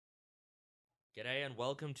G'day and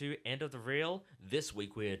welcome to End of the Reel. This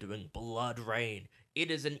week we're doing BloodRayne. It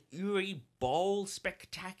is an Uwe Boll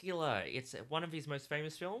spectacular. It's one of his most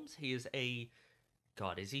famous films. He is a...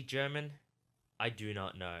 God, is he German? I do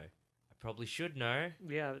not know. I probably should know.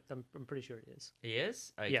 Yeah, I'm pretty sure it is. He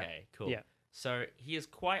is? Okay, Yeah. cool. Yeah. So he is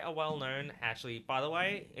quite a well-known... Actually, by the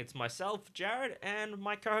way, it's myself, Jared, and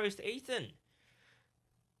my co-host, Ethan.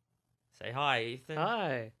 Say hi, Ethan.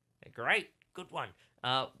 Hi. Great, good one.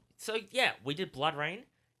 So yeah, we did BloodRayne.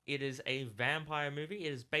 It is a vampire movie.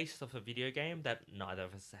 It is based off a video game that neither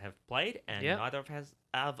of us have played, and Yeah. neither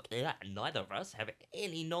of us have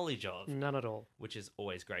any knowledge of, None at all. which is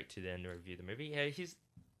always great to then review the movie. He's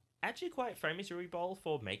actually quite famous, Uwe Boll,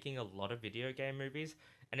 for making a lot of video game movies,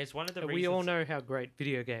 and it's one of the We reasons. all know how great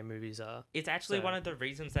video game movies are. It's actually So- one of the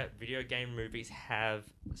reasons that video game movies have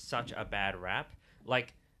such a bad rap.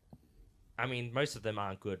 Like, I mean, most of them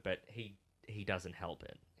aren't good, but he doesn't help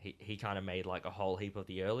it. He kind of made like a whole heap of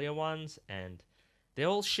the earlier ones, and they're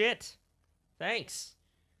all shit. Thanks.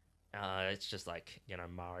 It's just like,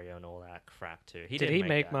 Mario and all that crap too. Did he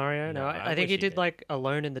make that. Mario? No, I think wish he did like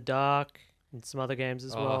Alone in the Dark and some other games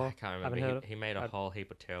as well. I can't Haven't remember. heard He made a I- whole heap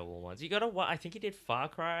of terrible ones. You gotta what? I think he did Far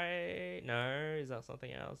Cry. No, is that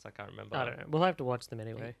something else? I can't remember. I don't know. We'll have to watch them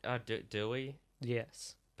anyway. Do we?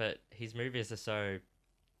 Yes. But his movies are so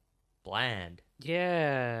bland.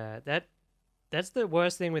 Yeah, that's the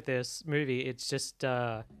worst thing with this movie. It's just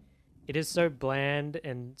it is so bland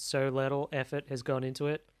and so little effort has gone into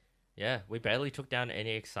it. Yeah, we barely took down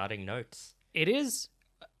any exciting notes. It is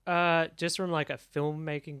just from like a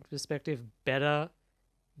filmmaking perspective better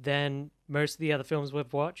than most of the other films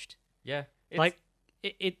we've watched. Yeah, Like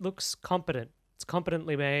it looks competent. It's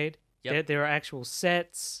competently made. Yep. There are actual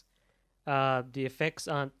sets. The effects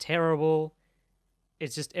aren't terrible.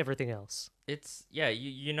 It's just everything else. it's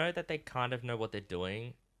you know that they kind of know what they're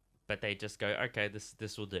doing, but they just go, okay,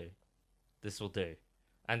 this will do, this will do,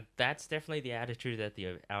 and that's definitely the attitude that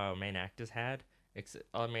our main actors had.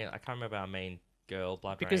 I mean, I can't remember our main girl,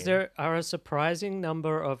 BloodRayne. Because there are a surprising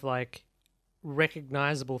number of like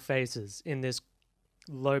recognizable faces in this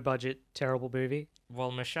low budget terrible movie. Well,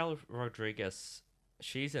 Michelle Rodriguez,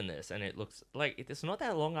 she's in this, and it looks like it's not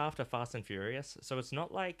that long after Fast and Furious, so it's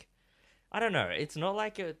not like, I don't know, it's not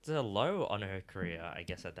like it's a low on her career, I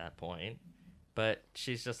guess, at that point. But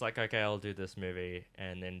she's just like, okay, I'll do this movie,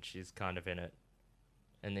 and then she's kind of in it.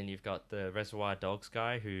 And then you've got the Reservoir Dogs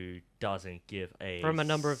guy who doesn't give a... From a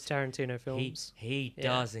number of Tarantino films. He Yeah.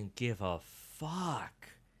 doesn't give a fuck.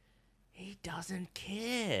 He doesn't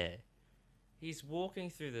care. He's walking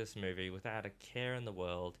through this movie without a care in the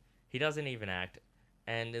world. He doesn't even act.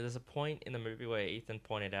 And there's a point in the movie where Ethan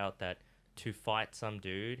pointed out that to fight some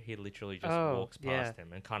dude, he literally just walks past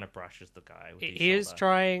him and kind of brushes the guy with his He is shoulder.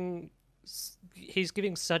 trying. He's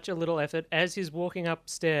giving such a little effort as he's walking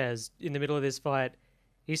upstairs in the middle of this fight.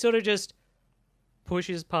 He sort of just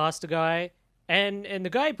pushes past a guy, and the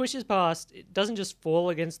guy he pushes past, it doesn't just fall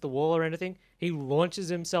against the wall or anything. He launches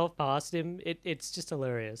himself past him. It's just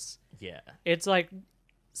hilarious. Yeah. It's like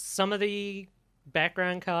some of the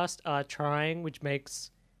background cast are trying, which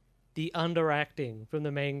makes the underacting from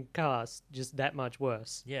the main cast just that much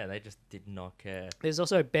worse. Yeah, they just did not care. There's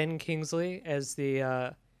also Ben Kingsley as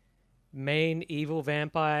the main evil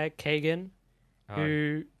vampire, Kagan,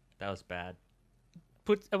 who That was bad.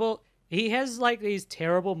 he has like these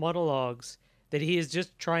terrible monologues that he is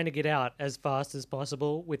just trying to get out as fast as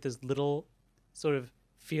possible with as little sort of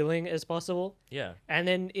feeling as possible. Yeah. And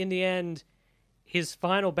then in the end, his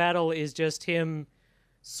final battle is just him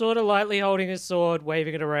sort of lightly holding his sword,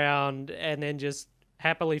 waving it around, and then just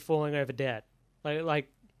happily falling over dead.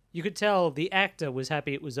 Like you could tell the actor was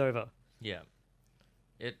happy it was over. Yeah.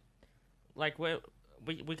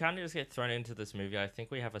 We kind of just get thrown into this movie. I think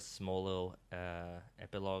we have a small little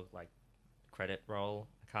epilogue, like credit roll.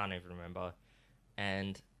 I can't even remember.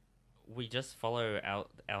 And we just follow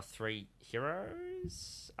our three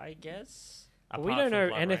heroes, I guess. But we apart don't know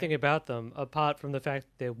from BloodRayne. anything about them apart from the fact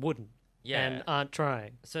they're wooden Yeah. and aren't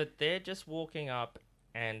trying. So they're just walking up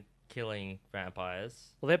and killing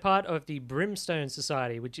vampires. Well, they're part of the Brimstone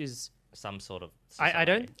Society, which is Some sort of I society.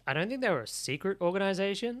 don't think they were a secret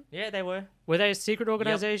organization. Yeah, they were. Were they a secret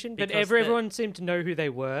organization? But because everyone seemed to know who they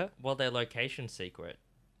were. Well, their location secret.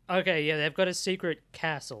 Okay, yeah, they've got a secret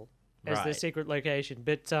castle as their Right. secret location,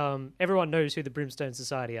 but everyone knows who the Brimstone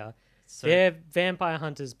Society are. So They're vampire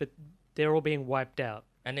hunters, but they're all being wiped out.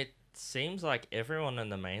 And it seems like everyone in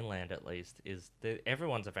the mainland, at least,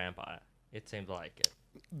 everyone's a vampire. It seems like it.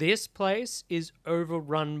 This place is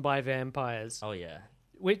overrun by vampires, Oh yeah,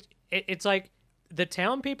 which it's like the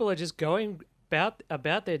town people are just going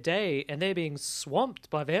about their day, and they're being swamped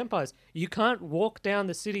by vampires. You can't walk down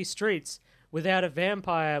the city streets without a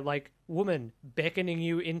vampire like woman beckoning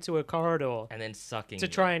you into a corridor And then sucking to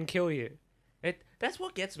you. try and kill you. That's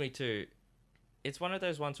what gets me too. It's one of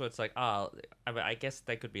those ones where it's like, I guess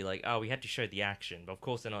they could be like, we had to show the action, but of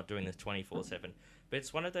course they're not doing this 24/7. But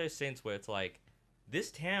it's one of those scenes where it's like,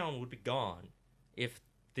 this town would be gone if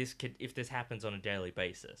this happens on a daily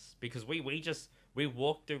basis, because we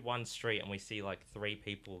walk through one street and we see like 3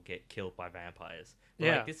 people get killed by vampires.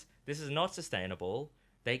 We're like, this is not sustainable.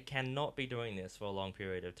 They cannot be doing this for a long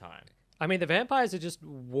period of time. I mean, the vampires are just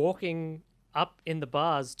walking up in the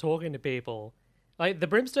bars talking to people. Like the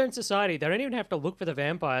Brimstone Society, they don't even have to look for the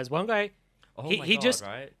vampires. One guy, he just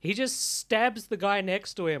stabs the guy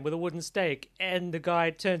next to him with a wooden stake, and the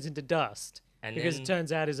guy turns into dust because it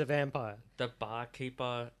turns out he's a vampire. The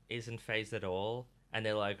barkeeper isn't phased at all, and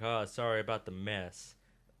they're like, "Oh, sorry about the mess."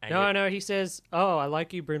 And No, he says, "Oh, I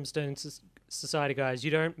like you, Brimstone Society guys.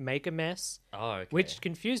 You don't make a mess." Oh, okay. Which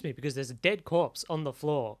confused me because there's a dead corpse on the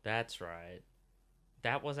floor. That's right.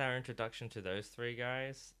 That was our introduction to those 3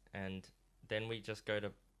 guys, and then we just go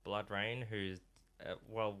to BloodRayne, who's,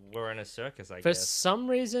 we're in a circus, I guess. For some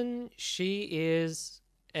reason, she is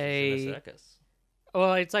She's in a circus.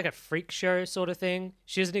 Well, it's like a freak show sort of thing.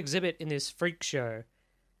 She has an exhibit in this freak show.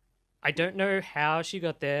 I don't know how she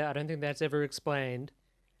got there. I don't think that's ever explained.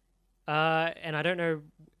 And I don't know.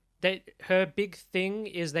 Her big thing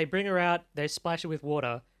is they bring her out, they splash her with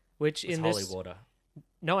water, which It's in holy this... water.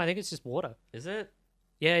 No, I think it's just water. Is it?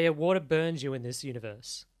 Yeah, water burns you in this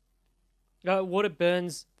universe. Water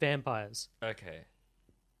burns vampires. Okay.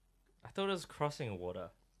 I thought it was crossing water.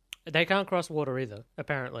 They can't cross water either,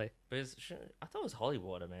 apparently. But I thought it was holy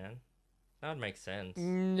water, man. That would make sense.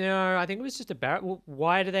 No, I think it was just a barrel. Well,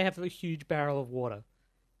 why do they have a huge barrel of water?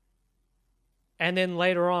 And then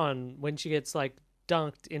later on, when she gets like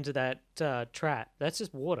dunked into that trap, that's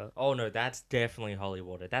just water. Oh no, that's definitely holy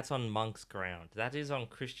water. That's on monk's ground. That is on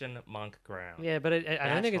Christian monk ground. Yeah, but I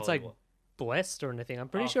don't think it's like blessed or anything. I'm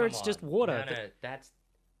pretty sure it's just water. No, that's...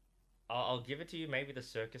 I'll give it to you. Maybe the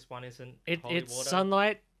circus one isn't It's water.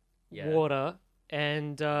 sunlight, water,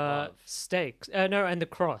 and stakes. No, and the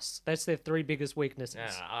cross. That's their 3 biggest weaknesses.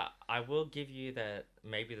 Yeah, I will give you that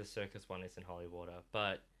maybe the circus one isn't holy water,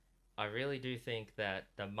 but I really do think that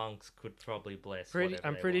the monks could probably bless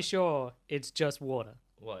I'm pretty sure it's just water.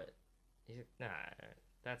 What? Nah,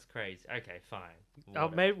 that's crazy. Okay,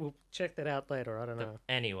 fine. Maybe we'll check that out later. I don't know.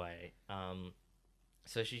 Anyway,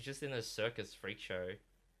 so she's just in a circus freak show,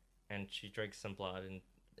 and she drinks some blood in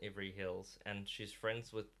Every Hills, and she's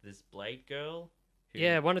friends with this Blade girl.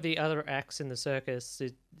 Yeah, one of the other acts in the circus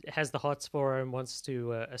has the hots for her and wants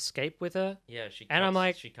to escape with her. Yeah, she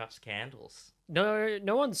cuts candles. No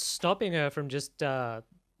one's stopping her from just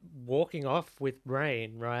walking off with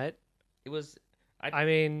Rain, right? It was... I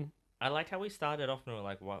mean... I like how we started off and we were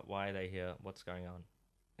like, why are they here? What's going on?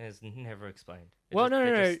 And it's never explained.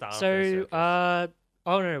 No. So,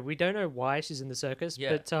 oh no, we don't know why she's in the circus,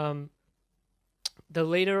 but the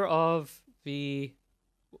leader of the...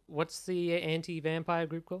 What's the anti-vampire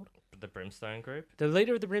group called? The Brimstone group? The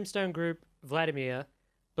leader of the Brimstone group, Vladimir,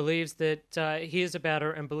 believes that hears about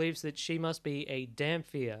her and believes that she must be a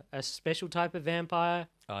Damphia, a special type of vampire.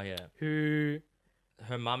 Oh, yeah. Who...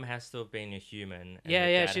 Her mum has to have been a human. And her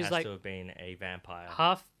dad she's has like to have been a vampire.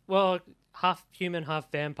 Half human, half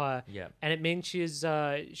vampire. Yeah. And it means she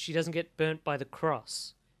doesn't get burnt by the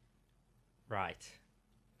cross. Right.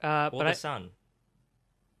 Or the sun.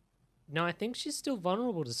 No, I think she's still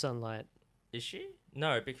vulnerable to sunlight. Is she?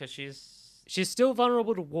 No, because she's still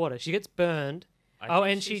vulnerable to water. She gets burned.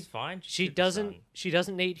 She's fine. She doesn't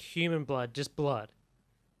need human blood, just blood.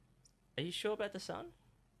 Are you sure about the sun?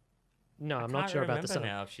 No, I'm not sure about the sun.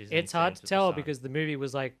 Now if she's it's hard to tell because the movie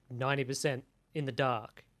was like 90% in the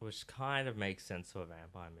dark. Which kind of makes sense for a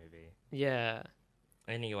vampire movie. Yeah.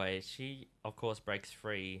 Anyway, she of course breaks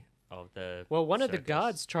free of the one of the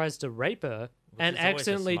guards tries to rape her and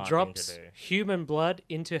accidentally drops human blood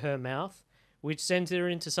into her mouth, which sends her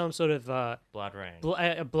into some sort of BloodRayne.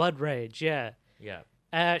 A blood rage, yeah.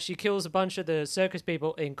 Yeah. She kills a bunch of the circus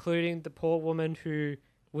people, including the poor woman who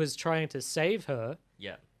was trying to save her.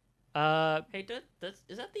 Yeah. Hey,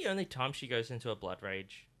 is that the only time she goes into a blood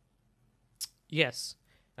rage? Yes.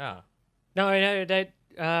 Ah. No,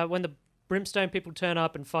 when the Brimstone people turn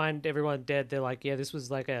up and find everyone dead, they're like, yeah, this was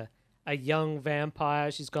like a young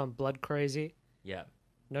vampire. She's gone blood crazy. Yeah.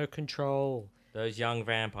 No control. Those young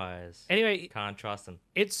vampires. Anyway. Can't trust them.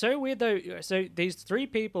 It's so weird, though. So these 3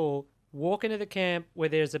 people walk into the camp where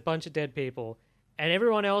there's a bunch of dead people, and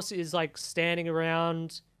everyone else is, like, standing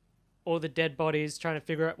around all the dead bodies, trying to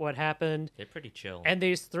figure out what happened. They're pretty chill. And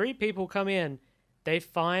these three people come in. They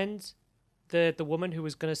find the woman who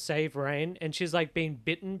was going to save Rain, and she's like being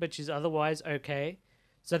bitten, but she's otherwise okay.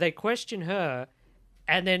 So they question her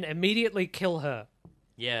and then immediately kill her.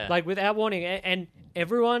 Yeah. Like without warning. And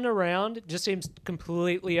everyone around just seems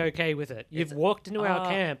completely okay with it. You've walked into our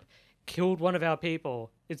camp, killed one of our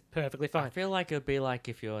people. It's perfectly fine. I feel like it would be like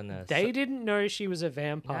if you're in the... They didn't know she was a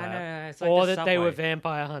vampire. No, it's like or the that they were subway.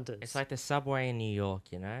 vampire hunters. It's like the subway in New York,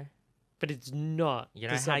 you know? But it's not. You the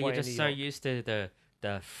know how subway you're in just New so York. used to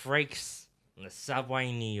the freaks in the subway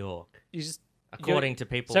in New York. You just... According to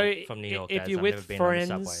people So from New York, if guys, you're I've with never been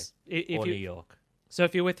friends, on the subway if or you, New York. So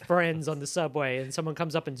if you're with friends on the subway and someone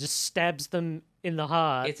comes up and just stabs them in the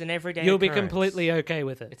heart, It's an everyday you'll occurrence. be completely okay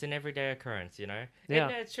with it. It's an everyday occurrence, you know? Yeah.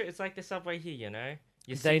 And, it's true. It's like the subway here, you know?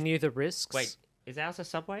 You They see... knew the risks. Wait, is ours a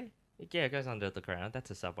subway? Yeah, it goes under the ground. That's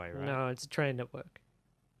a subway, right? No, it's a train network.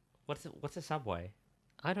 What's a subway?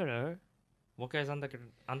 I don't know. What goes under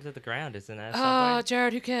the ground? Isn't it a Ah, subway?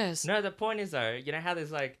 Jared, who cares? No, the point is though, you know how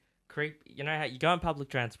there's like you know how you go on public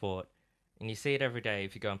transport and you see it every day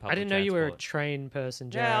if you go on public I didn't know you were a transport. train person,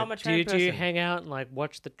 Yeah, Jared. I'm a Do you train person. hang out and like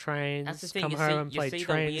watch the trains, That's the thing. come You home see, and you play see the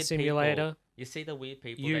Train weird Simulator? People, you see the weird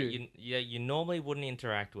people that you normally wouldn't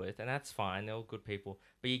interact with, and that's fine. They're all good people,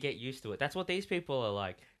 but you get used to it. That's what these people are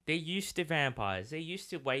like. They're used to vampires. They're used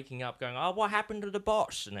to waking up going, "Oh, what happened to the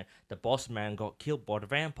boss?" And the boss man got killed by the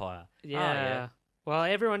vampire. Yeah. Oh, yeah. Well,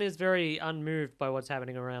 everyone is very unmoved by what's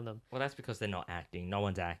happening around them. Well, that's because they're not acting. No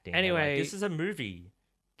one's acting. They're Anyway- like, this is a movie.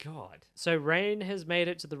 God. So Rain has made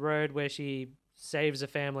it to the road where she saves a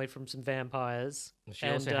family from some vampires. She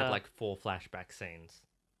also And, had like 4 flashback scenes.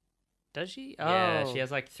 Does she? Yeah, Oh. she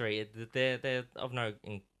has like 3. They're of no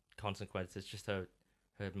consequence. It's just her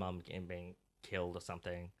mum being killed or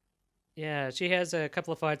something. Yeah, she has a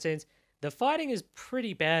couple of fight scenes. The fighting is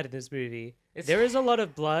pretty bad in this movie. It's- There is a lot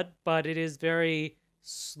of blood, but it is very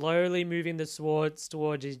slowly moving the swords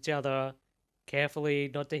towards each other, carefully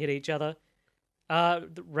not to hit each other.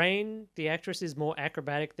 Rain, the actress, is more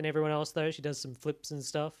acrobatic than everyone else, though. She does some flips and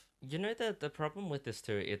stuff. You know the problem with this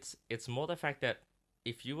too. It's more the fact that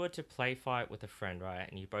if you were to play fight with a friend, right,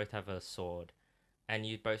 and you both have a sword, and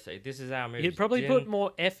you both say, "This is our move," You'd probably put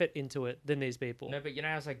more effort into it than these people. No, but you know,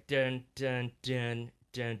 I was like dun dun dun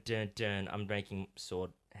dun dun dun. I'm making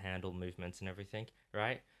sword handle movements and everything,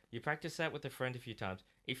 right? You practice that with a friend a few times.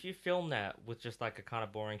 If you film that with just like a kind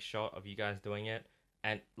of boring shot of you guys doing it,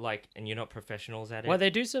 and you're not professionals at it. Well, they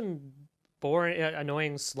do some boring,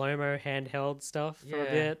 annoying slow-mo handheld stuff for a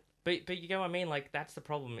bit. But you know what I mean? Like, that's the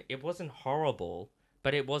problem. It wasn't horrible,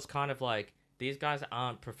 but it was kind of like, these guys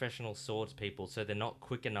aren't professional swords people, so they're not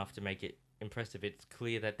quick enough to make it impressive. It's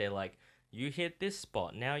clear that they're like, you hit this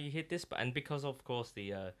spot, now you hit this spot. And because, of course,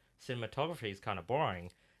 the cinematography is kind of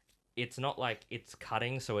boring, it's not like it's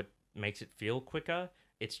cutting so it makes it feel quicker.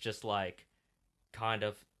 It's just like, kind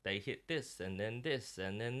of, they hit this, and then this,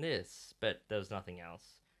 and then this, but there's nothing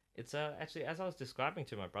else. It's actually, as I was describing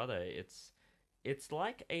to my brother, it's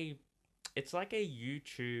like a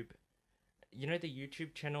YouTube, you know, the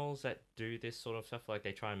YouTube channels that do this sort of stuff, like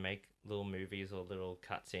they try and make little movies or little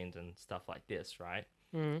cutscenes and stuff like this, right?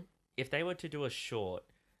 Mm. If they were to do a short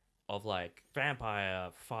of like vampire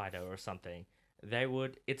fighter or something, they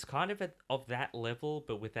would, it's kind of of that level,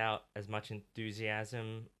 but without as much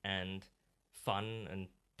enthusiasm and fun and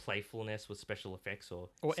playfulness with special effects or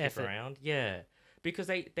skip effort. around. Yeah, because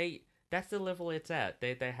they that's the level it's at.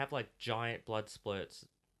 They have like giant blood splurts,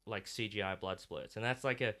 like CGI blood splurts, and that's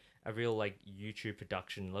like a real like YouTube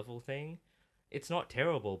production level thing. It's not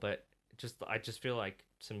terrible, but I just feel like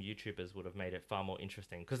some YouTubers would have made it far more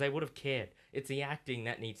interesting because they would have cared. It's the acting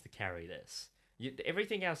that needs to carry this.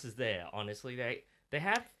 Everything else is there. Honestly, they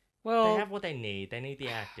have what they need. They need the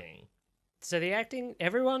acting. So the acting,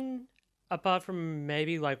 everyone, apart from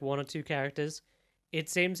maybe like one or two characters, it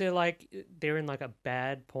seems they're in like a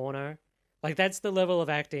bad porno. Like that's the level of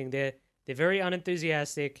acting. They're very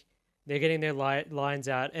unenthusiastic. They're getting their lines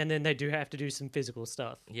out, and then they do have to do some physical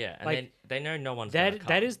stuff. Yeah, and like, they know no one's gonna come.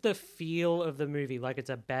 That is the feel of the movie. Like it's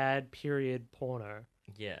a bad period porno.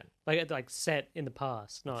 Yeah, Like set in the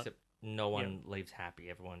past, not. Except no one leaves happy.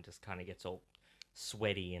 Everyone just kind of gets all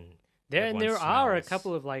sweaty and There everyone are a smells.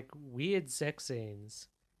 couple of like weird sex scenes.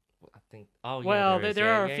 I think. Oh, yeah, Well, there is. there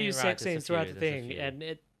Yeah, are yeah, a few you're right, sex there's a scenes throughout few, the there's a thing,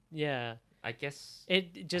 few. and I guess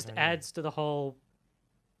it just don't know. adds to the whole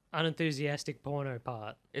unenthusiastic porno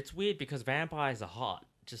part. it's weird because vampires are hot,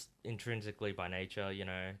 just intrinsically by nature. You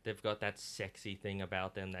know, they've got that sexy thing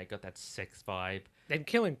about them. They got that sex vibe. And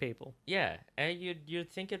killing people. Yeah, and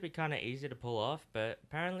you'd think it'd be kind of easy to pull off, but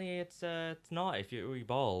apparently it's not. If you're Uwe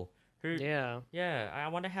Boll, Who? Yeah. Yeah, I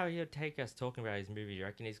wonder how he'll take us talking about his movie. You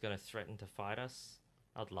reckon he's gonna threaten to fight us?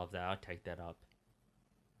 I'd love that. I'd take that up.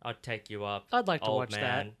 I'd take you up, I'd like to old watch that.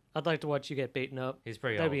 man. I'd like to watch you get beaten up. He's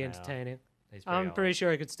pretty That'd old be now. entertaining. He's pretty I'm old. pretty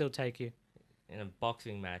sure I could still take you. In a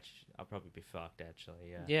boxing match, I'll probably be fucked. Actually,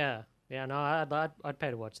 yeah. Yeah. Yeah. No, I'd pay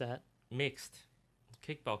to watch that. Mixed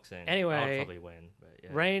kickboxing. Anyway, I'll probably win. But yeah.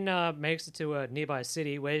 Rain makes it to a nearby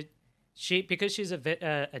city where because she's a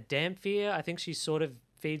Damphir, I think she sort of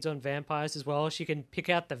feeds on vampires as well. She can pick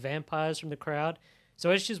out the vampires from the crowd. So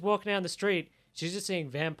as she's walking down the street, she's just seeing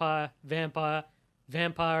vampire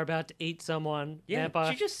about to eat someone. Yeah,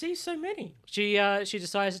 vampire. she just sees so many. She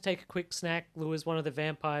decides to take a quick snack, lures one of the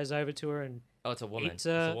vampires over to her, and Oh, it's a woman. It's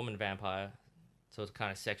It's a woman vampire, so it's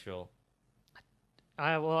kind of sexual.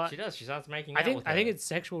 She does. She starts making out with I think her. it's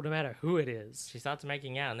sexual no matter who it is. She starts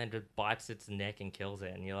making out and then just bites its neck and kills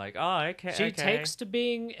it, and you're like, oh, okay. She okay. takes to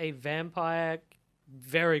being a vampire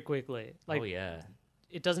very quickly. Like oh yeah.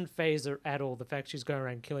 it doesn't phase her at all. The fact she's going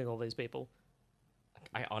around killing all these people.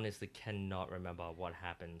 I honestly cannot remember what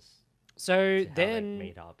happens. So to how they then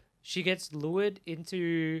meet up. she gets lured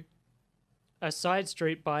into a side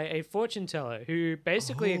street by a fortune teller who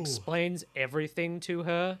basically Oh. explains everything to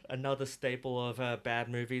her. Another staple of bad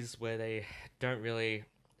movies where they don't really.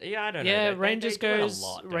 Yeah, I don't know. Yeah, They Rain do just it a goes.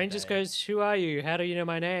 lot, don't Rain just they? goes. Who are you? How do you know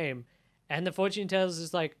my name? And the fortune teller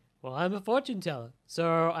is like, well, I'm a fortune teller,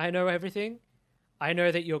 so I know everything. I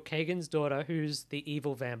know that you're Kagan's daughter, who's the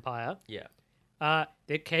evil vampire. Yeah. That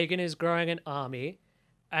Kagan is growing an army,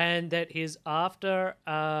 and that he's after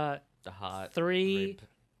The heart. three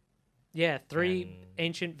rib. three And-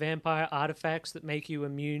 ancient vampire artifacts that make you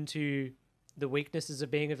immune to the weaknesses of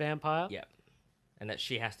being a vampire. Yeah. And that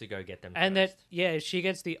she has to go get them. And first. that, if she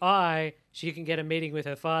gets the eye, she can get a meeting with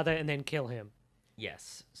her father and then kill him.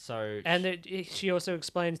 Yes. So. And that she also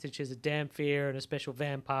explains that she's a Damphir and a special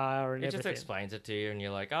vampire and it just everything. explains it to you, and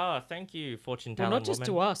you're like, oh, thank you, fortune Well, telling not just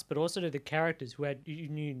woman. to us, but also to the characters who you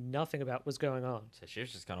knew nothing about what's going on. So she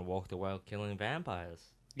was just gonna walk the world killing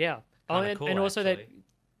vampires. Yeah. Kinda cool, and also actually.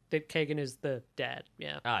 that Kagan is the dad.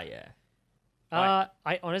 Yeah. Ah, yeah.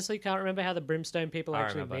 I honestly can't remember how the Brimstone people I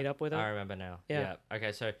actually remember. meet up with her. I remember now. Yeah.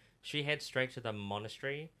 Okay, so she heads straight to the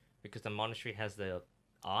monastery because the monastery has the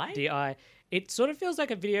eye. The eye. It sort of feels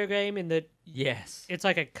like a video game in that Yes. it's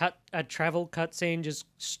like a travel cutscene just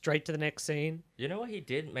straight to the next scene. You know what he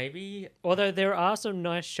did? Maybe. Although there are some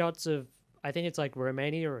nice shots of, I think it's like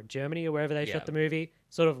Romania or Germany or wherever they Yeah. shot the movie,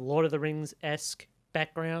 sort of Lord of the Rings-esque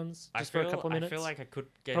backgrounds just for a couple of minutes. I feel like I could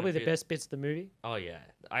get Probably a the bit- best bits of the movie. Oh yeah,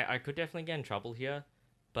 I could definitely get in trouble here,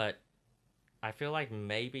 but I feel like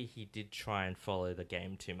maybe he did try and follow the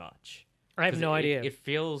game too much. I have 'Cause no it, idea. It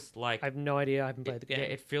feels like I have no idea. I haven't played the game. Yeah,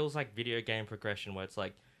 it feels like video game progression where it's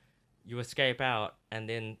like you escape out and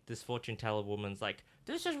then this fortune teller woman's like,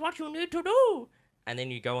 this is what you need to do, and then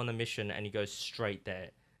you go on the mission and you go straight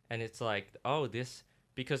there, and it's like, oh, this,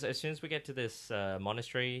 because as soon as we get to this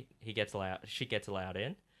monastery, she gets allowed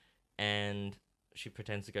in, and she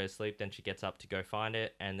pretends to go to sleep, then she gets up to go find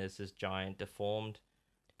it, and there's this giant deformed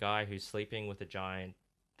guy who's sleeping with a giant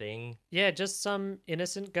thing. Yeah, just some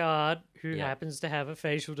innocent guard who Yeah. happens to have a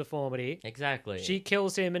facial deformity. Exactly. She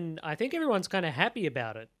kills him, and I think everyone's kind of happy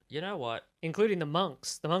about it, You know what? including the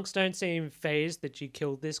monks. The monks don't seem phased that she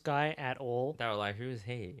killed this guy at all. They were like, who is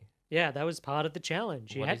he? Yeah, that was part of the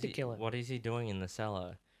challenge. You What had is to he- kill him. What is he doing in the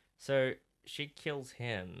cellar? So she kills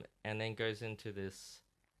him and then goes into this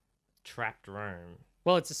trapped room.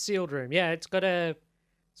 Well, it's a sealed room. Yeah, it's got a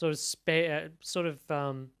sort of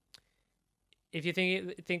if you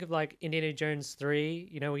think of like Indiana Jones 3,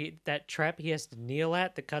 you know, that trap he has to kneel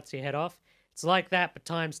at that cuts your head off. It's like that, but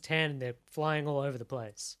times 10, and they're flying all over the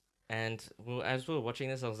place. And well, as we were watching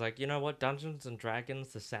this, I was like, you know what? Dungeons and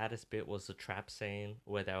Dragons, the saddest bit was the trap scene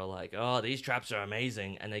where they were like, oh, these traps are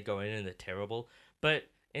amazing. And they go in and they're terrible. But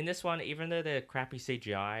in this one, even though they're crappy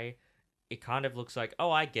CGI, it kind of looks like,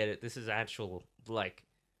 oh, I get it. This is actual, like,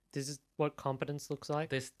 This is what competence looks like.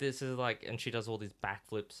 this is like, and she does all these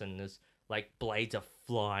backflips and there's like blades are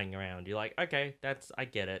flying around. You're like, okay, I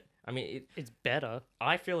get it. I mean, It's better.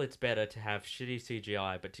 I feel it's better to have shitty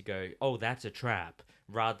CGI, but to go, oh, that's a trap,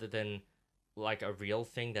 rather than like a real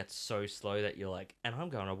thing that's so slow that you're like, and I'm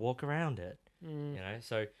going to walk around it. Mm. You know?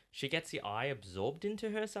 So she gets the eye absorbed into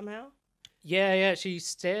her somehow. Yeah. She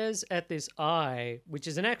stares at this eye, which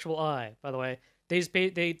is an actual eye, by the way.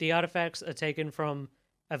 The artifacts are taken from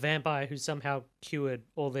a vampire who somehow cured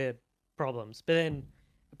all their problems, but then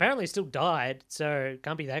apparently still died, so it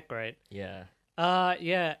can't be that great. Yeah.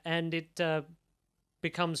 Yeah, and it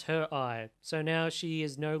becomes her eye. So now she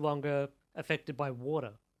is no longer affected by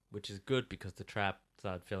water. Which is good because the trap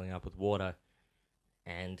started filling up with water.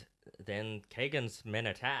 and then Kagan's men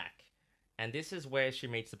attack. And this is where she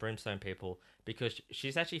meets the Brimstone people because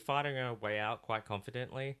she's actually fighting her way out quite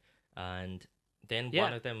confidently. And then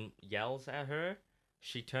one of them yells at her.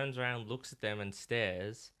 She turns around, looks at them, and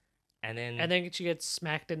stares. And then she gets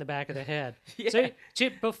smacked in the back of the head. Yeah. So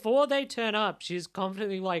before they turn up, she's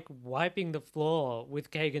confidently like wiping the floor with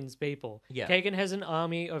Kagan's people. Yeah. Kagan has an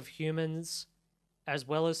army of humans as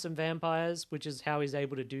well as some vampires, which is how he's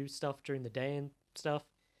able to do stuff during the day and stuff.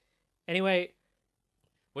 Anyway,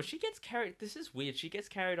 well, she gets carried. This is weird. She gets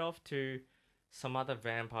carried off to some other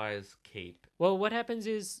vampire's keep. well, what happens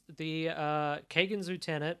is the Kagan's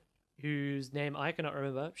lieutenant, whose name I cannot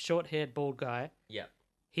remember, short-haired bald guy. Yeah.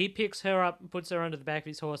 He picks her up and puts her under the back of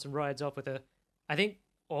his horse and rides off with her. I think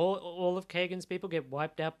all of Kagan's people get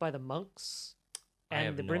wiped out by the monks I have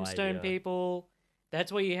and the no Brimstone idea. people. That's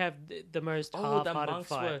where you have the most Oh, the half-hearted monks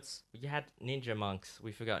fights. were. You had ninja monks.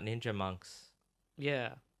 We forgot ninja monks.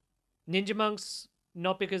 Yeah. Ninja monks,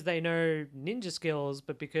 not because they know ninja skills,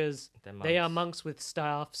 but because They're they are monks with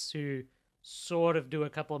staffs who sort of do a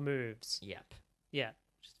couple of moves. Yep. Yeah.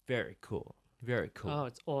 Just very cool. Very cool. Oh,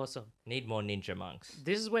 it's awesome. Need more ninja monks.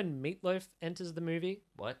 This is when Meatloaf enters the movie.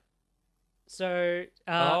 What? So,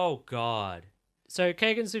 Oh God. so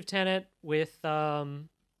Kagan's lieutenant with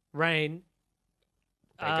Rain.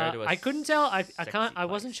 They go to a I couldn't tell. I sexy can't. I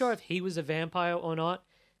wasn't place. sure if he was a vampire or not.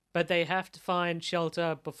 But they have to find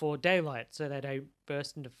shelter before daylight so they don't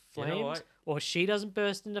burst into You flames, know what? or she doesn't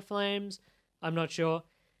burst into flames. I'm not sure.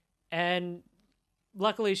 And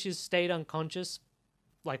luckily, she's stayed unconscious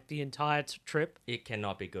like the entire trip. It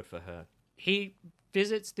cannot be good for her. He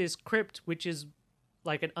visits this crypt, which is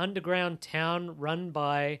like an underground town run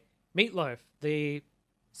by Meatloaf, the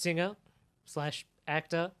singer slash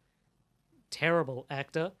actor, terrible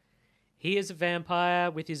actor. He is a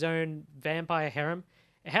vampire with his own vampire harem.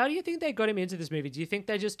 How do you think they got him into this movie? Do you think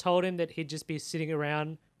they just told him that he'd just be sitting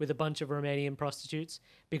around with a bunch of Romanian prostitutes?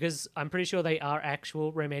 Because I'm pretty sure they are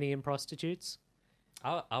actual Romanian prostitutes.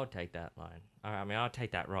 I would take that line. I mean, I'll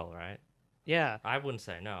take that role, right? Yeah. I wouldn't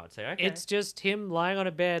say no. I'd say okay. It's just him lying on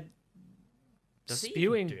a bed Does he even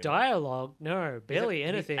spewing do much? dialogue. No, barely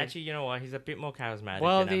anything. Actually, you know what? He's a bit more charismatic.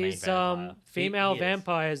 Well, than our main these vampire. female He is.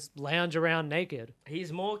 vampires lounge around naked.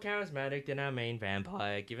 He's more charismatic than our main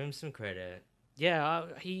vampire. Give him some credit. Yeah,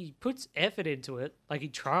 he puts effort into it. Like he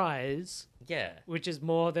tries, Yeah. which is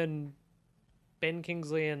more than Ben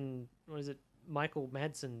Kingsley and what is it, Michael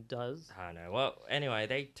Madsen does. I don't know. Well, anyway,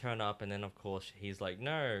 they turn up, and then of course he's like,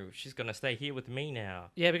 "No, she's gonna stay here with me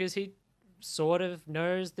now." Yeah, because he sort of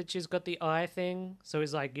knows that she's got the eye thing. So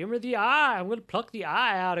he's like, "Give me the eye. I'm gonna pluck the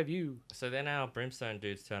eye out of you." So then our Brimstone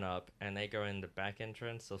dudes turn up, and they go in the back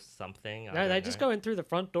entrance or something. I No, don't they know. just go in through the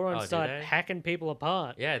front door and Oh, do start they? hacking people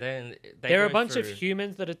apart. Yeah, then they There are a go bunch of through-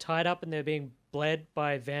 humans that are tied up and they're being bled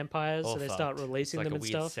by vampires, all so they start fucked. releasing it's like them a and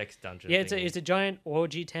weird stuff. sex dungeon. Yeah, thingy. it's a giant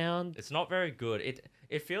orgy town. It's not very good.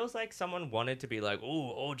 It feels like someone wanted to be like, "Ooh,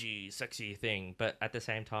 orgy, sexy thing," but at the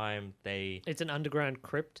same time, It's an underground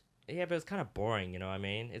crypt. yeah, but it's kind of boring. You know what I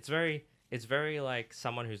mean? It's very like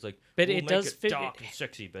someone who's like, But "We'll it make does fit- dark and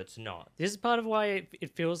sexy," but it's not. This is part of why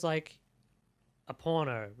it feels like a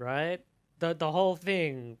porno, right? The whole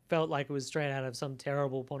thing felt like it was straight out of some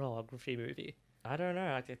terrible pornography movie. I don't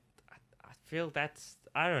know. I feel that's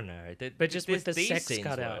I don't know. But just with the these sex scenes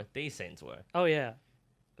cut were. out. These scenes were. Oh yeah.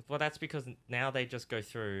 Well, that's because now they just go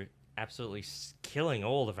through absolutely killing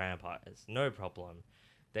all the vampires. No problem.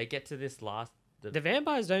 They get to this last. The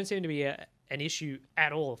vampires don't seem to be an issue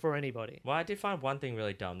at all for anybody. Well, I did find one thing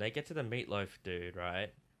really dumb. They get to the meatloaf dude,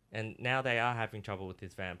 right? And now they are having trouble with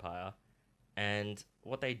this vampire. And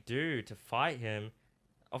what they do to fight him,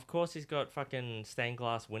 of course, he's got fucking stained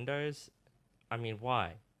glass windows. I mean,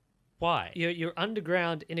 why? Why? You're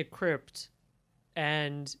underground in a crypt,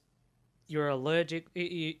 and you're allergic.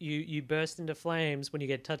 You burst into flames when you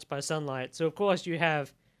get touched by sunlight. So of course you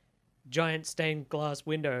have giant stained glass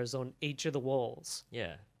windows on each of the walls.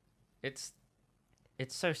 Yeah, it's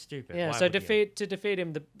so stupid. Yeah. Why So would you? to defeat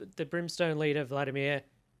him, the Brimstone leader Vladimir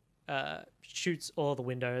shoots all the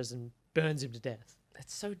windows and burns him to death.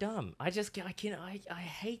 That's so dumb. I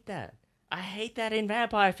hate that. I hate that in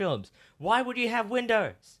vampire films. Why would you have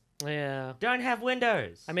windows? Yeah. Don't have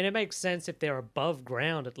windows. I mean, it makes sense if they're above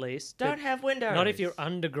ground at least. but don't have windows. Not if you're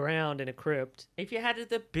underground in a crypt. If you had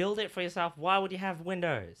to build it for yourself, why would you have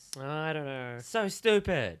windows? I don't know. So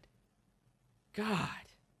stupid. God.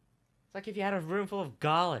 It's like if you had a room full of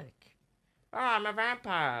garlic. Oh, I'm a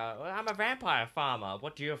vampire. I'm a vampire farmer.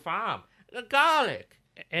 What do you farm? Garlic.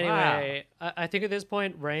 Anyway, I think at this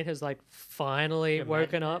point, Rain has like finally Can you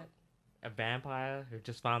woken imagine up. that? A vampire who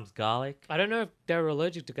just farms garlic. I don't know if they're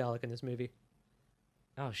allergic to garlic in this movie.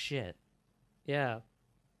 Oh shit. Yeah.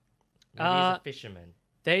 Maybe he's Uh, a fisherman.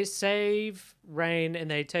 They save Rain and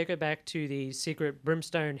they take her back to the secret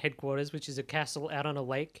Brimstone headquarters, which is a castle out on a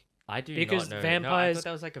lake. I do Because not know. No, I thought vampires.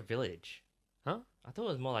 that was like a village. Huh? I thought it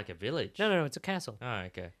was more like a village. No, it's a castle. Oh,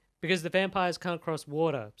 okay. Because the vampires can't cross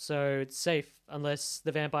water, so it's safe unless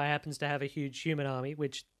the vampire happens to have a huge human army,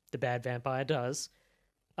 which the bad vampire does.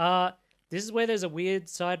 This is where there's a weird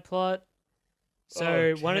side plot.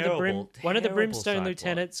 So Oh, one of the terrible Brimstone side plot.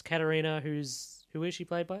 lieutenants, Katarina, who is she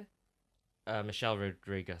played by? Michelle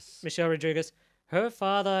Rodriguez. Michelle Rodriguez. Her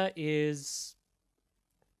father is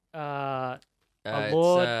a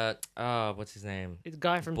lord. What's his name? The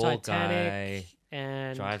guy from Bald Titanic guy,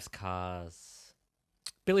 and drives cars.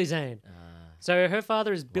 Billy Zane. Uh, So her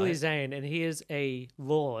father is Billy What? Zane, and he is a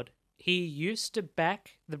lord. He used to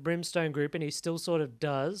back the Brimstone group, and he still sort of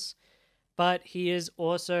does. But he is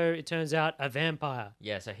also, it turns out, a vampire.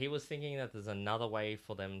 yeah, so he was thinking that there's another way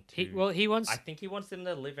for them to. He wants. I think he wants them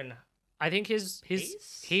to live in I think his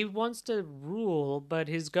peace? he wants to rule, but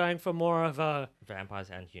he's going for more of a vampires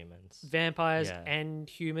and humans. vampires Yeah. and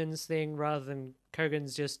humans thing rather than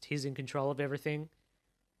Kogan's just he's in control of everything.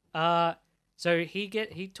 So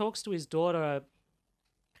he talks to his daughter.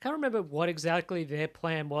 I can't remember what exactly their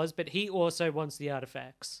plan was, but he also wants the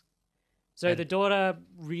artifacts. So And- the daughter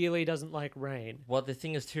really doesn't like Rain. Well, the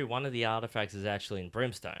thing is too, one of the artifacts is actually in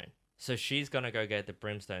Brimstone. So she's gonna go get the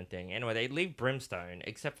Brimstone thing. Anyway, they leave Brimstone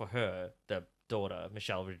except for her, the daughter,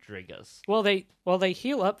 Michelle Rodriguez. Well, they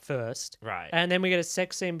heal up first, Right. and then we get a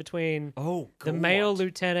sex scene between Oh, the male God.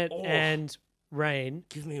 lieutenant Oh. and Rain.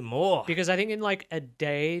 Give me more. Because I think in like a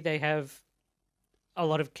day they have a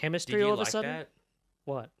lot of Did chemistry you all of like a sudden. that?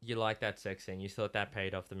 What? You like that sex scene? You thought that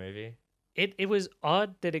paid off the movie? It was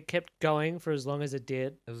odd that it kept going for as long as it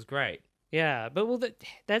did. It was great. Yeah, but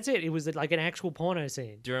that's it. It was like an actual porno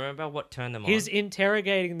scene. Do you remember what turned them He's on?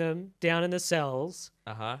 interrogating them down in the cells.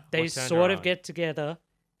 Uh-huh. They What turned sort her of on? get together,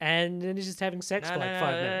 and then he's just having sex No, for no, like no,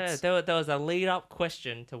 5 minutes. There was a lead-up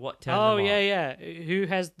question to what turned Oh them on. yeah. Who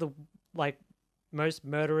has the like most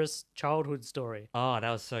murderous childhood story? Oh, that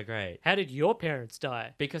was so great. How did your parents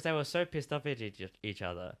die? Because they were so pissed off at each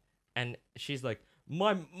other. And she's like,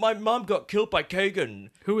 my mum got killed by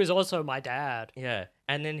Kagan. Who is also my dad? Yeah.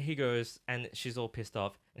 And then he goes, and she's all pissed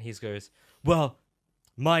off. And he goes, well,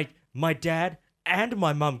 my dad and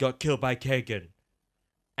my mum got killed by Kagan.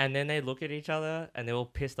 And then they look at each other and they're all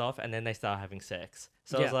pissed off. And then they start having sex.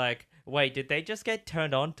 So I was Yeah. like, wait, did they just get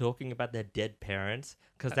turned on talking about their dead parents?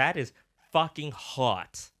 Because that is fucking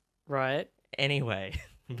hot. Right. Anyway.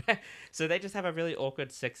 So they just have a really awkward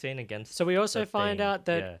sex scene against. So we also the find thing. out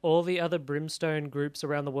that Yeah. all the other Brimstone groups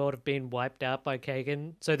around the world have been wiped out by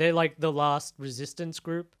Kagan. So they're like the last resistance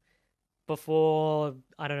group before,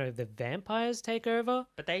 I don't know, the vampires take over.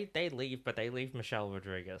 But they leave Michelle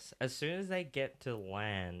Rodriguez as soon as they get to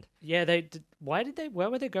land. Yeah, why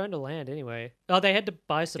were they going to land anyway? Oh, they had to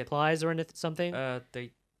buy supplies or anything, something?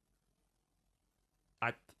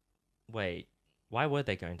 Wait, why were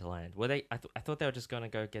they going to land? Were they? I thought they were just going to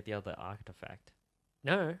go get the other artifact.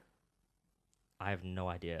 No. I have no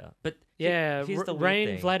idea. But Yeah, here's the weird Rain,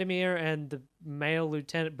 thing. Vladimir, and the male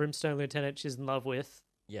lieutenant, Brimstone lieutenant she's in love with,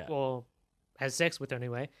 Yeah. or has sex with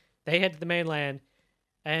anyway, they head to the mainland,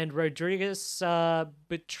 and Rodriguez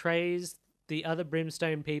betrays the other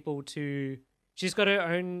Brimstone people to... She's got her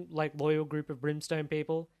own like loyal group of Brimstone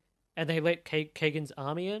people, and they let Kagan's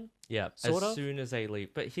army in. Yeah, Sort as of? soon as they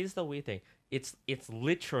leave. But here's the weird thing. It's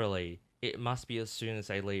literally, it must be as soon as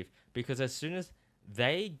they leave. Because as soon as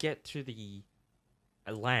they get to the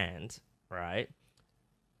land, right,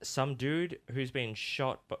 some dude who's been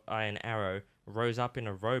shot by an arrow rose up in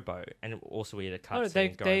a rowboat. And also we had a Oh,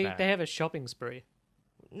 cutscene going back. they have a shopping spree.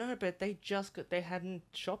 No, but they hadn't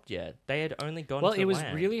shopped yet. They had only gone Well, to it was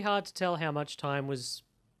land. really hard to tell how much time was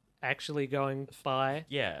actually going by.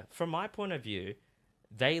 Yeah, from my point of view,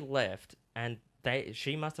 they left and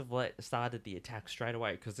she must have started the attack straight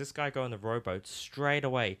away because this guy got on the rowboat straight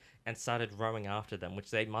away and started rowing after them, which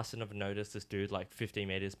they mustn't have noticed this dude like 50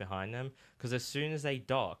 meters behind them. Because as soon as they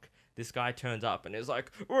dock, this guy turns up and is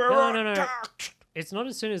like, "We're No. attacked!" It's not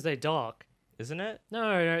as soon as they dock. Isn't it?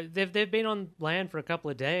 No, they've been on land for a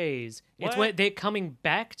couple of days. It's What? when they're coming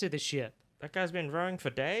back to the ship. That guy's been rowing for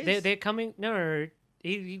days. They're coming. No,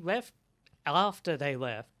 he left after they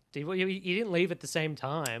left. He didn't leave at the same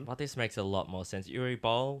time. Well, this makes a lot more sense. Uwe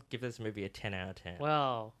Boll, give this movie a 10 out of 10.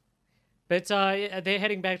 Well, but they're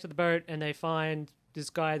heading back to the boat and they find this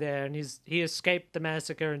guy there, and he escaped the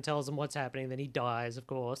massacre and tells them what's happening. Then he dies, of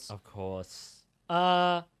course. Of course.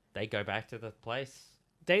 Uh, They go back to the place.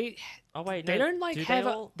 they Oh, wait, they no. don't like Do have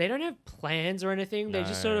they all? they don't have plans or anything. They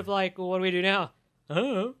just sort No. of like, well, what do we do now?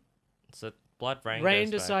 Oh. So BloodRayne Rain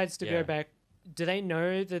goes back. decides to Yeah. go back. Do they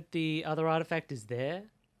know that the other artifact is there?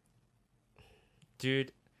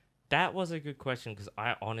 Dude, that was a good question because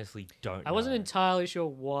I honestly don't I wasn't know. entirely sure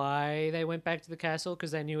why they went back to the castle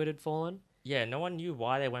because they knew it had fallen. Yeah, no one knew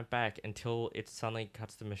why they went back until it suddenly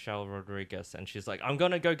cuts to Michelle Rodriguez and she's like, I'm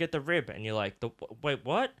gonna go get the rib. And you're like, wait,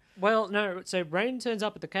 what? Well, no. So Rain turns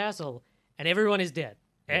up at the castle and everyone is dead.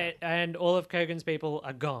 Yeah. And all of Kogan's people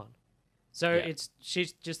are gone. So Yeah. she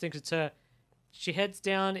just thinks it's her. She heads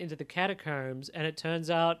down into the catacombs and it turns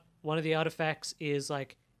out one of the artifacts is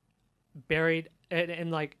like buried and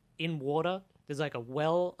like in water. There's like a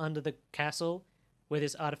well under the castle where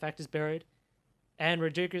this artifact is buried. And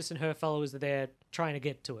Rodriguez and her followers are there trying to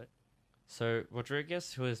get to it. So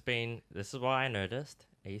Rodriguez, who has been, this is why I noticed,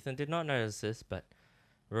 Ethan did not notice this, but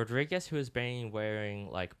Rodriguez, who has been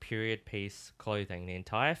wearing like period piece clothing the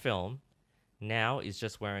entire film, now is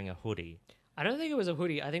just wearing a hoodie. I don't think it was a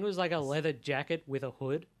hoodie. I think it was like a leather jacket with a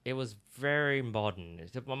hood. It was very modern.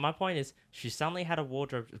 My point is, she suddenly had a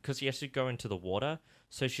wardrobe because she has to go into the water.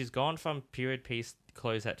 So she's gone from period piece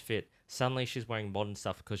clothes that fit. Suddenly she's wearing modern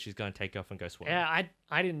stuff because she's going to take off and go swim. Yeah,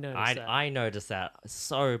 I didn't notice that. I noticed that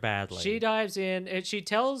so badly. She dives in and she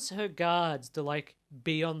tells her guards to like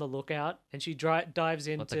be on the lookout, and she dives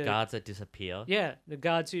into But the guards that disappear, yeah, the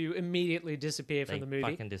guards who immediately disappear they from the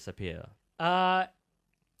movie. fucking disappear.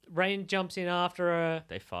 Rain jumps in after her.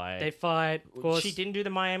 They fight. They fight. Of course, She didn't do the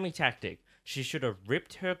Miami tactic. She should have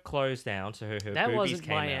ripped her clothes down so her that boobies wasn't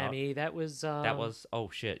came Miami. That was out. That was, oh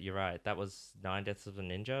shit, you're right. That was Nine Deaths of a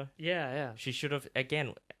Ninja. yeah. She should have,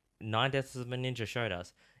 again, Nine Deaths of a Ninja showed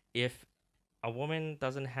us, if a woman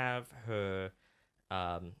doesn't have her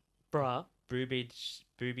Bruh.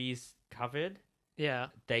 boobies covered, Yeah,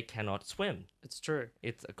 they cannot swim. it's true.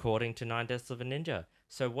 It's according to Nine Deaths of a Ninja.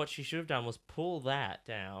 So what she should have done was pull that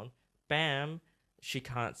down. Bam, she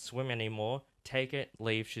can't swim anymore. Take it,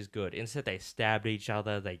 leave, she's good. Instead, they stabbed each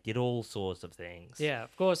other. They did all sorts of things. Yeah,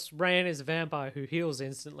 of course, Rain is a vampire who heals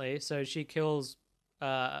instantly, so she kills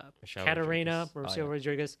Michelle Katarina, Rodriguez. Michelle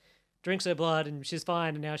Rodriguez, drinks her blood, and she's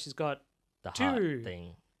fine, and now she's got The two. heart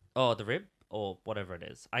thing. Oh, the rib? Or whatever it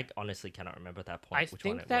is. I honestly cannot remember at that point I which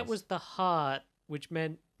one think it that was the heart, which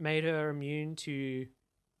made her immune to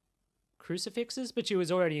crucifixes, but she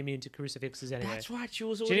was already immune to crucifixes anyway. That's right, she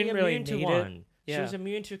was She already didn't really immune to need it. one. She Yeah. was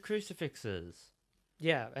immune to crucifixes.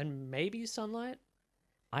 Yeah, and maybe sunlight.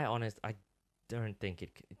 I don't think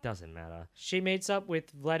it doesn't matter. She meets up with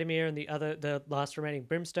Vladimir and the last remaining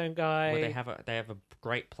Brimstone guy. Well, they have a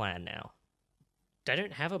great plan now. They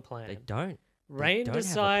don't have a plan. They don't. Rain don't have a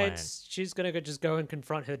decides she's gonna just go and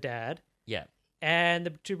confront her dad. Yeah. And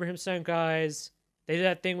the two Brimstone guys, they do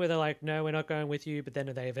that thing where they're like, "No, we're not going with you," but then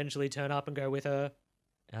they eventually turn up and go with her.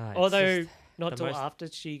 It's Although just not the till most- after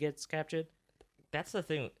she gets captured. That's the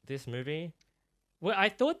thing. This movie, Well, I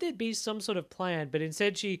thought there'd be some sort of plan, but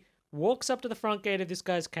instead she walks up to the front gate of this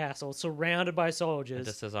guy's castle, surrounded by it soldiers.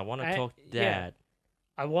 just says, "I want to I- talk, yeah. Dad,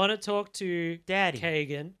 I want to talk to Daddy."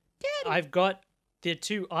 Kagan. I've got the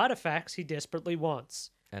two artifacts he desperately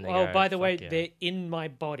wants. And they Oh, go, by the way, "Fuck yeah." they're in my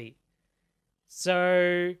body.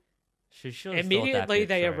 So She should have immediately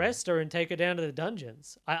they arrest her and take her down to the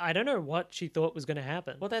dungeons. I don't know what she thought was going to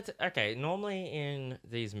happen. Well, that's okay. Normally in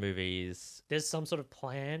these movies, There's some sort of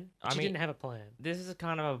plan. I She mean- didn't have a plan. this is a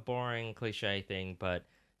kind of a boring cliche thing, but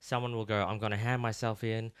someone will go, "I'm gonna hand myself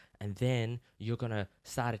in, and then you're gonna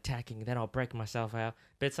start attacking, and then I'll break myself out."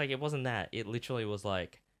 But it's like it wasn't that. It literally was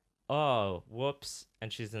like, "Oh, whoops,"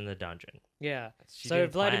 and she's in the dungeon. Yeah. She So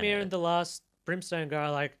didn't plan Vladimir it. and the last Brimstone guy,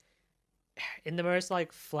 like, in the most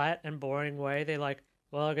like flat and boring way, they're like,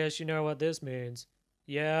 "Well, I guess you know what this means."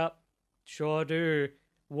 Yeah, sure do.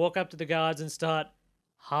 Walk up to the guards and start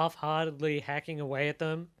half-heartedly hacking away at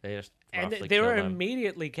them, They just and roughly they kill were them.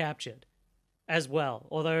 immediately captured, as well.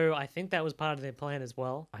 Although I think that was part of their plan as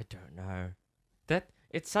well. I don't know. That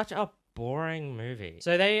it's such a boring movie.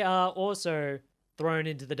 So they are also thrown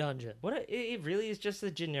into the dungeon. It really is just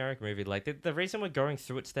a generic movie. Like the reason we're going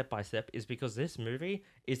through it step by step is because this movie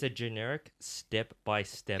is a generic step by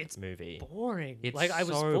step It's movie. Boring. It's Like I was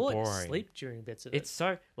so falling boring. asleep during bits of it. It's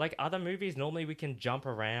so like other movies. Normally we can jump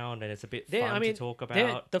around and it's a bit They're- fun I mean, to talk they're-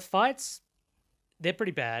 about. the fights, they're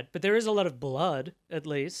pretty bad, but there is a lot of blood, at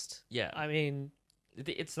least. Yeah, I mean,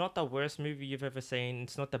 it's not the worst movie you've ever seen.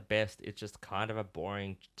 It's not the best. It's just kind of a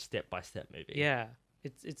boring step by step movie. yeah,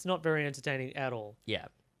 it's not very entertaining at all. Yeah.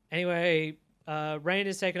 Anyway, Rain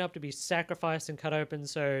is taken up to be sacrificed and cut open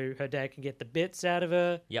so her dad can get the bits out of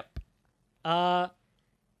her. Yep. I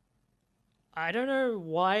don't know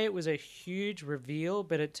why it was a huge reveal,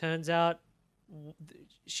 but it turns out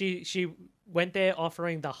she went there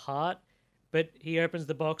offering the heart, but he opens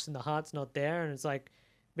the box and the heart's not there, and it's like,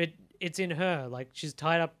 but it's in her. Like she's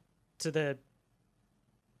tied up to the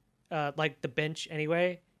like the bench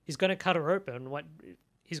anyway. He's gonna cut her open. What?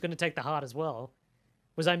 He's gonna take the heart as well.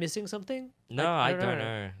 Was I missing something? No, I don't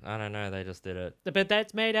know. I don't know. They just did it. But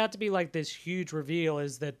that's made out to be like this huge reveal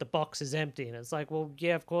is that the box is empty. And it's like, well,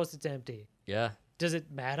 yeah, of course it's empty. Yeah. Does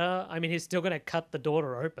it matter? I mean, he's still going to cut the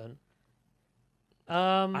daughter open.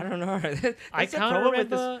 I don't know. I That's the can't problem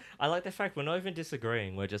with remember. this. I like the fact we're not even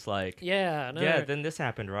disagreeing. We're just like, Yeah, no. yeah, then this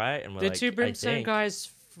happened, right? And we're The like, two I brimstone think,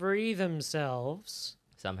 guys free themselves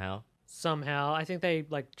somehow. somehow. I think they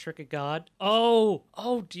like trick a guard. Oh,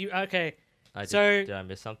 do you? Okay. Did I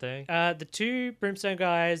miss something? The two brimstone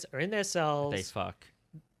guys are in their cells. They fuck,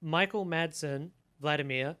 Michael Madsen,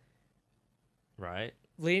 Vladimir, right?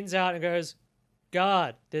 leans out and goes,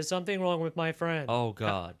 "God, there's something wrong with my friend. Oh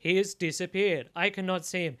God. He has disappeared. I cannot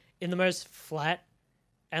see him." In the most flat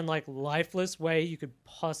and like lifeless way you could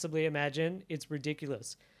possibly imagine. It's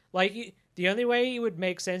ridiculous. Like the only way he would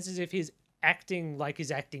make sense is if he's acting like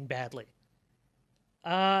he's acting badly.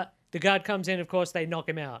 The guard comes in, of course, they knock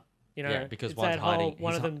him out. You know, Yeah, because it's one's that whole- hiding.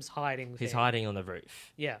 One He's of hi- them's hiding. He's thing. hiding on the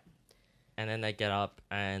roof, Yeah. and then they get up,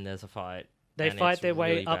 and there's a fight. They and fight it's their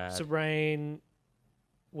way really up bad. to Rain,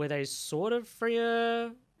 where they sort of free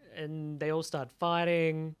her, and they all start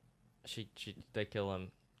fighting. They kill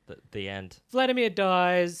him. The end. Vladimir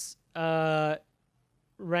dies.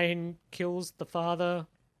 Rain kills the father.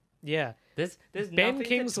 Yeah. There's Ben nothing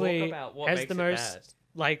Kingsley to talk about what has makes the it most bad.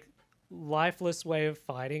 like lifeless way of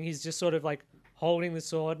fighting. He's just sort of like holding the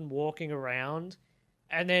sword and walking around,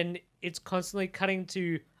 and then it's constantly cutting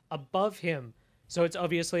to above him. So it's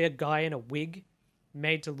obviously a guy in a wig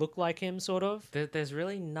made to look like him, sort of. There's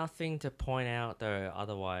really nothing to point out though.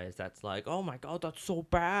 Otherwise, that's like, oh my God, that's so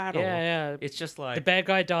bad. Yeah, or yeah. It's just like The bad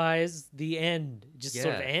guy dies. The end. It just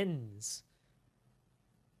sort of Yeah. ends.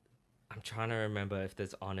 I'm trying to remember if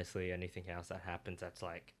there's honestly anything else that happens that's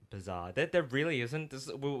like bizarre. There really isn't.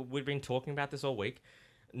 We've been talking about this all week.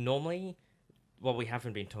 Normally, well, we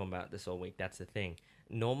haven't been talking about this all week. That's the thing.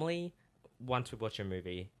 Normally, once we watch a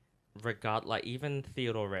movie, like even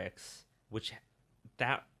Theodore Rex, which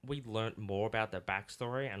that we learnt more about the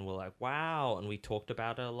backstory, and we're like, wow, and we talked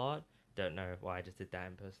about it a lot. Don't know why I just did that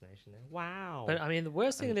impersonation there. Wow. But I mean, the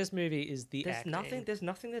worst thing in this movie is the there's acting.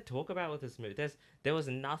 nothing to talk about with this movie. There was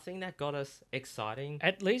nothing that got us exciting.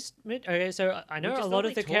 At least, okay. So I know a lot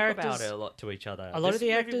of the characters. Talk about it a lot to each other. A lot of the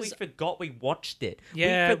movie, actors. we forgot we watched it.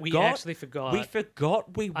 Yeah, we actually forgot. We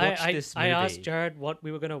forgot we watched this movie. I asked Jared what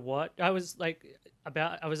we were gonna watch. I was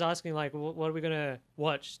asking like, what are we gonna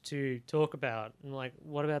watch to talk about? And like,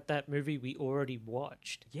 what about that movie we already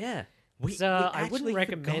watched? Yeah, I wouldn't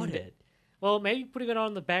recommend it. Well, maybe putting it on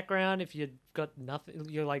in the background if you've got nothing,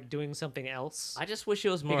 you're like doing something else. I just wish it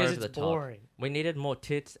was more because over it's the boring. top. We needed more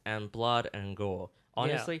tits and blood and gore.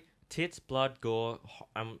 Honestly, tits, blood, gore,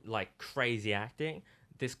 like crazy acting.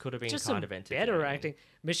 This could have been Just kind some of entertaining. better acting.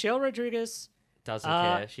 Michelle Rodriguez Doesn't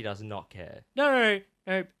care. She does not care. No.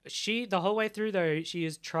 She the whole way through though she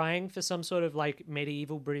is trying for some sort of like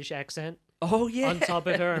medieval British accent Oh yeah. on top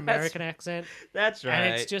of her American accent, That's right.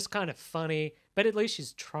 and it's just kind of funny. But at least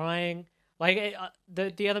she's trying. Like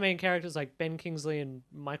the other main characters like Ben Kingsley and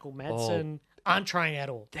Michael Madsen aren't trying at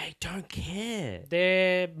all. They don't care.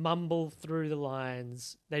 They mumble through the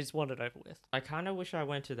lines. They just want it over with. I kind of wish I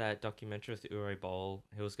went to that documentary with Uwe Boll.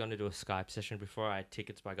 He was going to do a Skype session before I had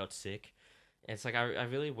tickets, but I got sick. It's like, I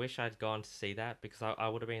really wish I'd gone to see that because I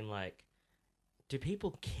would have been like, do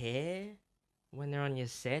people care when they're on your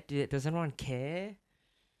set? Does anyone care?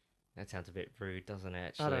 That sounds a bit rude, doesn't it,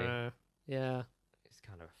 actually? I don't know. Yeah. He's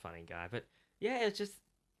kind of a funny guy. But yeah, it's just,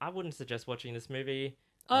 I wouldn't suggest watching this movie.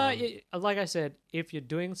 Like I said, if you're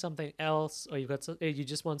doing something else or you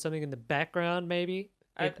just want something in the background, maybe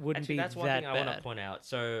it wouldn't actually, be that's one that thing I bad. want to point out.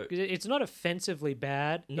 So It's not offensively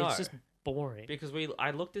bad. No. It's just boring. because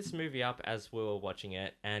I looked this movie up as we were watching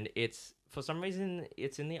it, and it's for some reason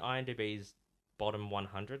it's in the IMDb's bottom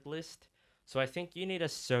 100 list. So I think you need a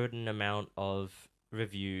certain amount of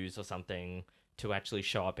reviews or something to actually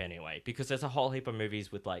show up anyway, because there's a whole heap of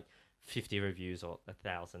movies with like 50 reviews or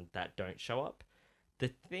 1,000 that don't show up. The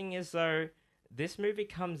thing is though, this movie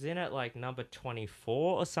comes in at like number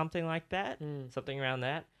 24 or something like that, something around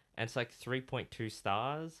that, and it's like 3.2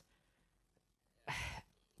 stars.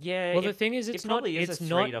 Yeah. Well, the thing is, it's it not. probably is It's a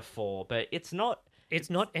not. 3 to 4, but it's not. It's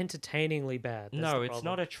not entertainingly bad. That's No, the it's problem.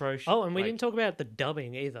 not atrocious. Oh, and we like- didn't talk about the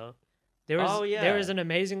dubbing either. There is Oh, yeah. there is an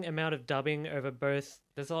amazing amount of dubbing over both.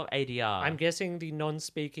 There's a lot of ADR. I'm guessing the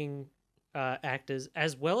non-speaking actors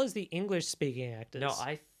as well as the English-speaking actors. No,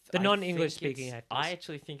 The I non-English think speaking actors. I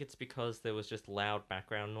actually think it's because there was just loud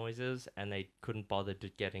background noises, and they couldn't bother to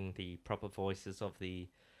getting the proper voices of the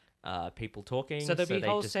people talking. So there'll be they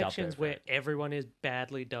whole just dubbed sections over where it. everyone is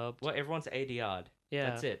badly dubbed. Well, everyone's ADR'd. Yeah.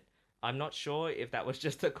 That's it. I'm not sure if that was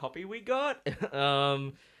just a copy we got.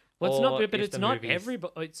 Well, it's not, or but if it's the not movies-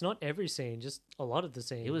 it's not every scene, just a lot of the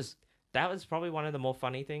scenes. that was probably one of the more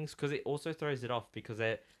funny things because it also throws it off because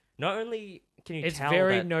it not only can you It's tell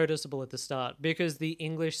very that noticeable at the start because the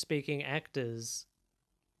English speaking actors,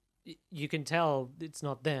 you can tell it's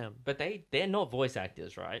not them. but they're not voice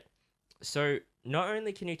actors, right? So not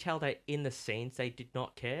only can you tell that in the scenes they did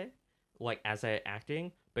not care, like as they're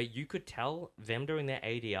acting, but you could tell them doing their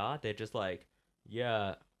ADR, they're just like,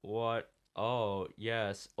 yeah, what? Oh,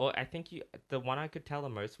 yes. Or I think the one I could tell the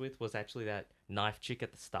most with was actually that knife chick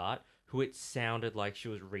at the start, who it sounded like she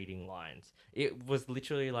was reading lines. It was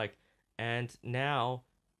literally like, and now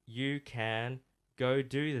you can go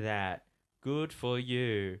do that. Good for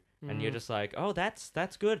you. And you're just like, oh, that's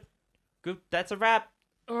good. Good. That's a wrap.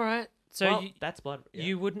 All right. So Well, that's blood. Yeah.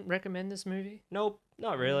 you wouldn't recommend this movie? Nope,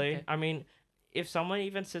 not really. Okay. I mean, if someone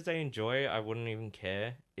even says they enjoy it, I wouldn't even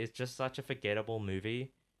care. It's just such a forgettable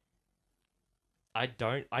movie. I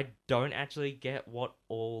don't actually get what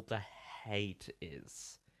all the hate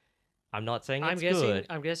is. I'm not saying it's good.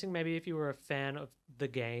 I'm guessing maybe if you were a fan of the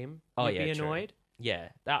game, Oh, you'd yeah, be true. annoyed. Yeah,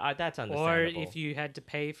 that's Or understandable. if you had to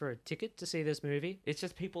pay for a ticket to see this movie. It's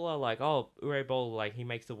just people are like, oh, Uwe Boll, like he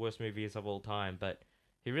makes the worst movies of all time, but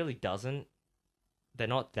he really doesn't. They're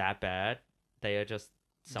not that bad. They are just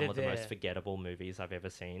some They're of the most there. forgettable movies I've ever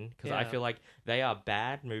seen. Because I Yeah. feel like they are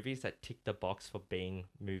bad movies that tick the box for being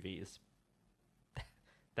movies.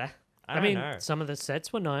 that I don't mean, know. some of the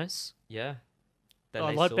sets were nice. Yeah, That A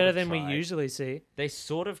they lot sort better of than we tried. usually see. They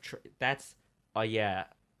sort of that's oh yeah,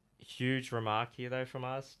 huge remark here though from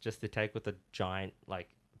us. Just to take with a giant like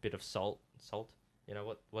bit of salt. You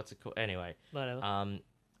know what's it called? Anyway, Whatever.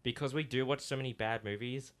 because we do watch so many bad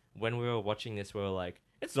movies. When we were watching this, we were like,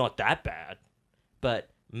 it's not that bad, but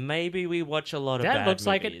maybe we watch a lot of That bad looks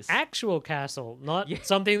like an movies. actual castle, not Yeah.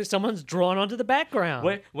 something that someone's drawn onto the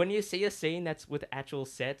background. When you see a scene that's with actual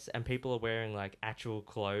sets and people are wearing like actual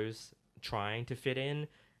clothes trying to fit in,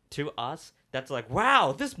 to us, that's like,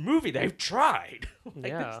 wow, this movie they've tried.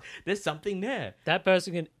 Like, Yeah. there's something there. That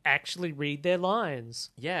person can actually read their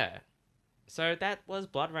lines. Yeah. So that was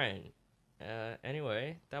BloodRayne.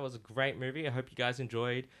 Anyway, that was a great movie. I hope you guys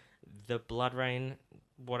enjoyed the BloodRayne,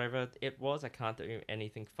 whatever it was. I can't think of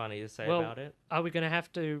anything funny to say Well, about it. Are we going to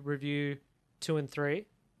have to review 2 and 3?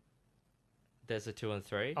 There's a 2 and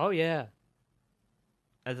 3. Oh, yeah.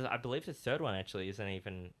 I believe the third one actually isn't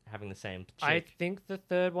even having the same chick. I think the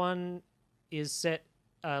third one is set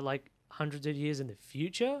like hundreds of years in the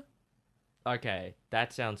future. Okay,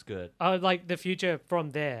 that sounds good. Oh, like the future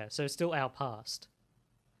from there. So still our past.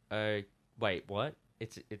 Wait, what?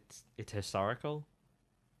 It's historical?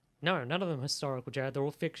 No, none of them are historical, Jared. They're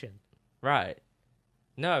all fiction. Right.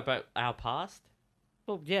 No, but our past?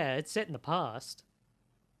 Well, yeah, it's set in the past.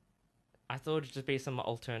 I thought it'd just be some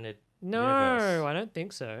alternate No, universe. I don't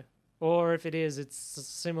think so. Or if it is, it's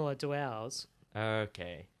similar to ours.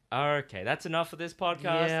 Okay. Okay, that's enough for this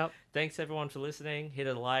podcast. Yeah. Thanks everyone for listening. Hit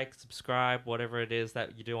a like, subscribe, whatever it is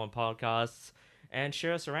that you do on podcasts, and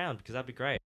share us around because that'd be great.